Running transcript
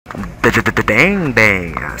Bang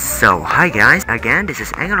bang! So hi guys, again this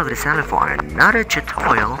is Angelo Kadusale for another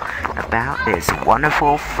tutorial about this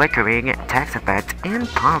wonderful flickering text effect in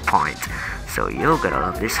PowerPoint. So you're gonna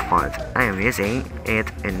love this font. I am using it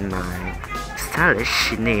in my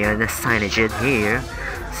stylish neon signage here.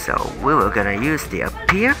 So we were gonna use the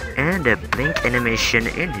appear and the blink animation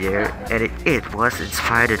in here, and it was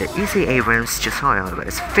inspired by the Easy Abrams tutorial about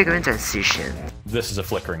its flickering transition. This is a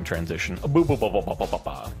flickering transition.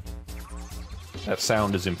 That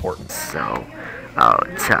sound is important. So, I'll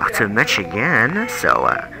talk too much again, so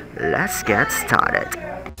let's get started.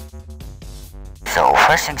 So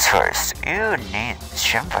first things first, you need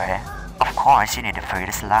jumper. Of course you need to create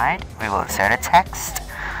a slide. We will set a text,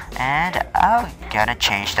 and I'm gonna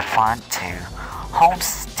change the font to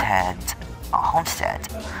Homestead,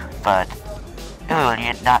 but we will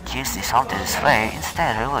not use this on the display.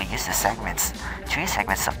 Instead we will use the segments, 3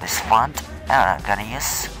 segments of this font, and I'm gonna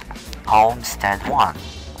use Homestead 1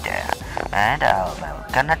 there, and I'm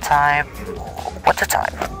gonna type, what to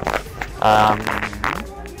type?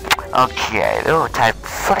 Okay, we'll type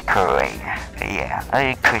Flickering. Yeah, I'll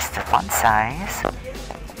increase the font size,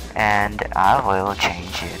 and I will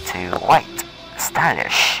change it to white,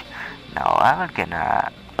 stylish. Now I'm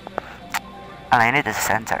gonna align it to the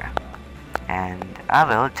center, and I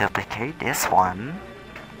will duplicate this one.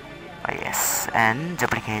 Oh, yes, and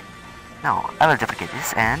duplicate. No, I will duplicate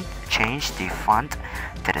this and change the font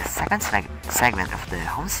to the second segment of the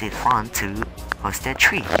Homestead font to Homestead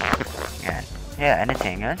 3. And yeah,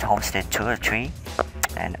 anything, Homestead 2 or 3.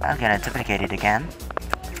 And I'm gonna duplicate it again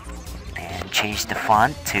and change the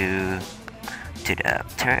font to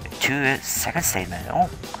the second statement. Oh,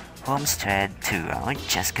 Homestead 2. I'm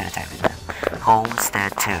just gonna type it down.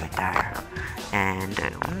 Homestead 2 there. And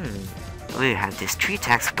we have these 3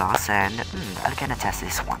 text blocks, and I'm gonna test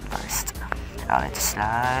this one first. Let's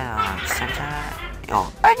slide on center.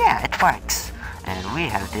 Oh yeah, it works. And we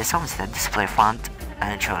have this Homestead display font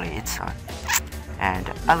naturally inside. And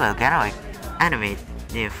I will gonna animate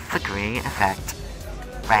the flickering effect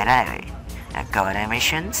right away. Go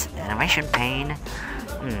animations, animation pane,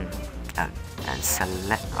 and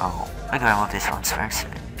select. Oh, we're gonna remove this one first.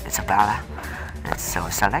 It's a bala. And so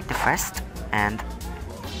select the first and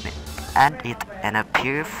add it an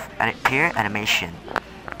appear animation.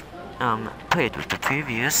 Put it with the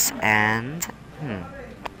previous, and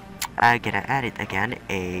I'm gonna add it again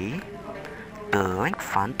a blink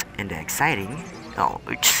font in the exciting. Oh,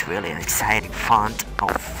 it's really an exciting font. Oh,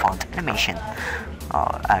 font animation.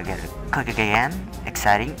 Oh, I'm gonna click again.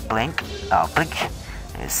 Exciting blink. Oh, blink.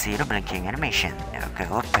 You see the blinking animation. Okay,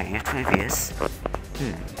 we'll play it previous.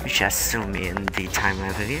 We just zoom in the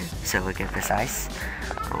timeline view so we can precise.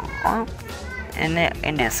 Oh,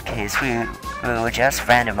 in this case, we will just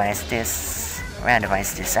randomize this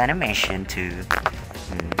animation to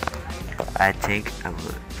I think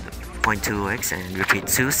 0.2x and repeat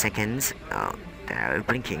 2 seconds. There,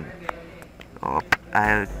 blinking. Oh,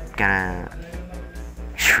 I'm gonna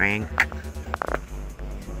shrink,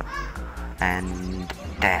 and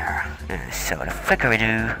there. So the flickering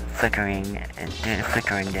and do the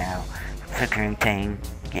flickering down, flickering thing.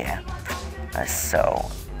 Yeah. So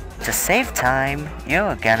to save time,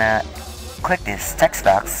 you're gonna click this text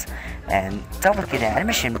box and double click the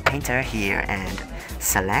animation painter here and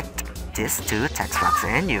select these 2 text boxes,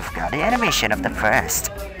 and you've got the animation of the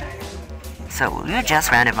first. So you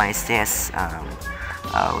just randomize this.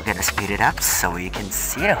 We're gonna speed it up so you can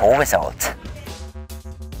see the whole result.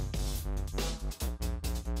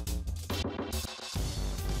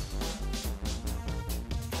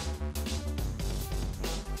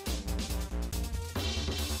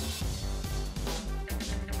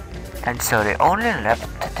 And so the only left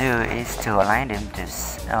to do is to align them to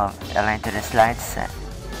align to the slide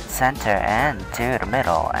center and to the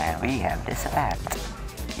middle, and we have this effect.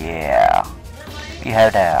 Yeah, you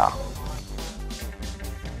have that.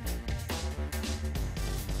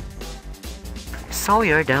 So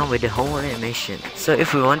you're done with the whole animation. So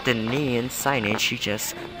if you want the neon signage, you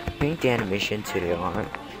just paint the animation to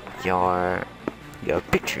your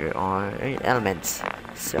picture or elements.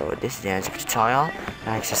 So this is the end of the tutorial.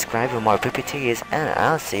 Like, subscribe for more PPTs, and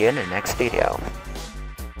I'll see you in the next video.